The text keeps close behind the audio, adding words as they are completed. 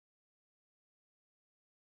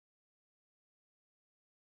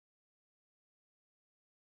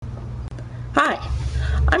Hi,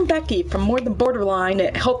 I'm Becky from More Than Borderline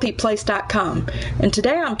at HealthyPlace.com, and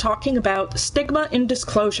today I'm talking about stigma in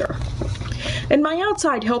disclosure. In my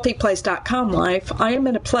outside HealthyPlace.com life, I am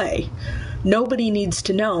in a play, Nobody Needs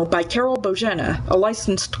to Know by Carol Bogena, a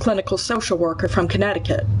licensed clinical social worker from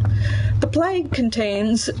Connecticut. The play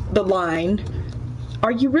contains the line,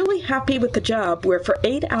 "Are you really happy with the job where for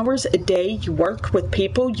 8 hours a day you work with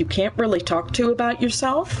people you can't really talk to about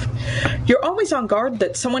yourself? You're always on guard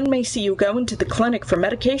that someone may see you go into the clinic for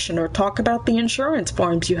medication or talk about the insurance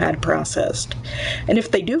forms you had processed. And if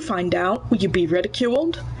they do find out, will you be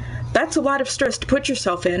ridiculed? That's a lot of stress to put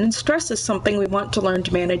yourself in, and stress is something we want to learn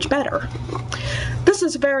to manage better." This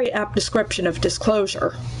is a very apt description of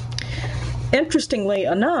disclosure. Interestingly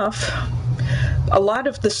enough, a lot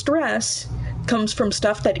of the stress comes from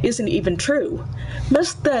stuff that isn't even true.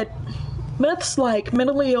 Myths like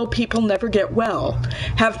mentally ill people never get well,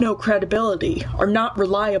 have no credibility, are not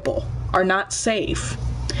reliable, are not safe.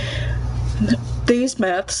 These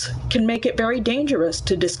myths can make it very dangerous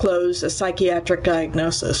to disclose a psychiatric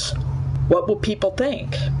diagnosis. What will people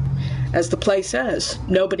think? As the play says,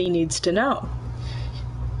 nobody needs to know.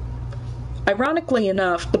 Ironically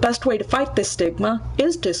enough, the best way to fight this stigma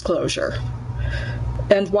is disclosure.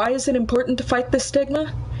 And why is it important to fight this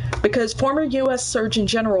stigma? Because former U.S. Surgeon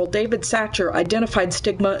General David Satcher identified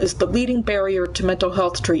stigma as the leading barrier to mental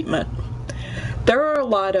health treatment. There are a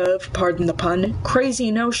lot of, pardon the pun,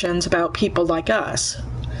 crazy notions about people like us.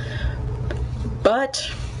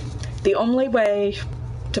 But the only way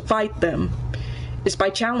to fight them is by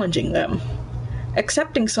challenging them.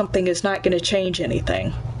 Accepting something is not going to change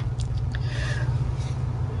anything.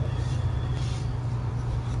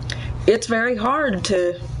 It's very hard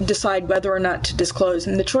to decide whether or not to disclose,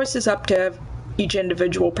 and the choice is up to each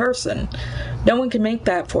individual person. No one can make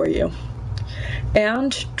that for you.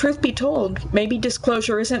 And, truth be told, maybe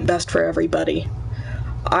disclosure isn't best for everybody.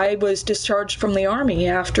 I was discharged from the Army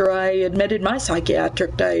after I admitted my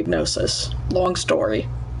psychiatric diagnosis. Long story.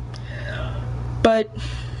 But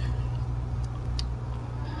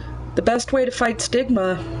the best way to fight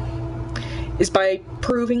stigma is by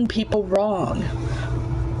proving people wrong.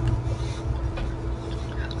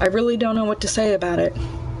 I really don't know what to say about it,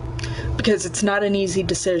 because it's not an easy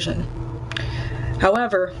decision.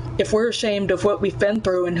 However, if we're ashamed of what we've been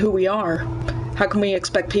through and who we are, how can we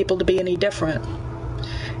expect people to be any different?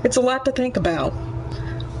 It's a lot to think about.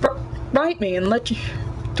 Write me and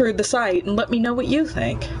through the site and let me know what you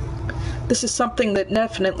think. This is something that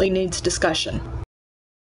definitely needs discussion.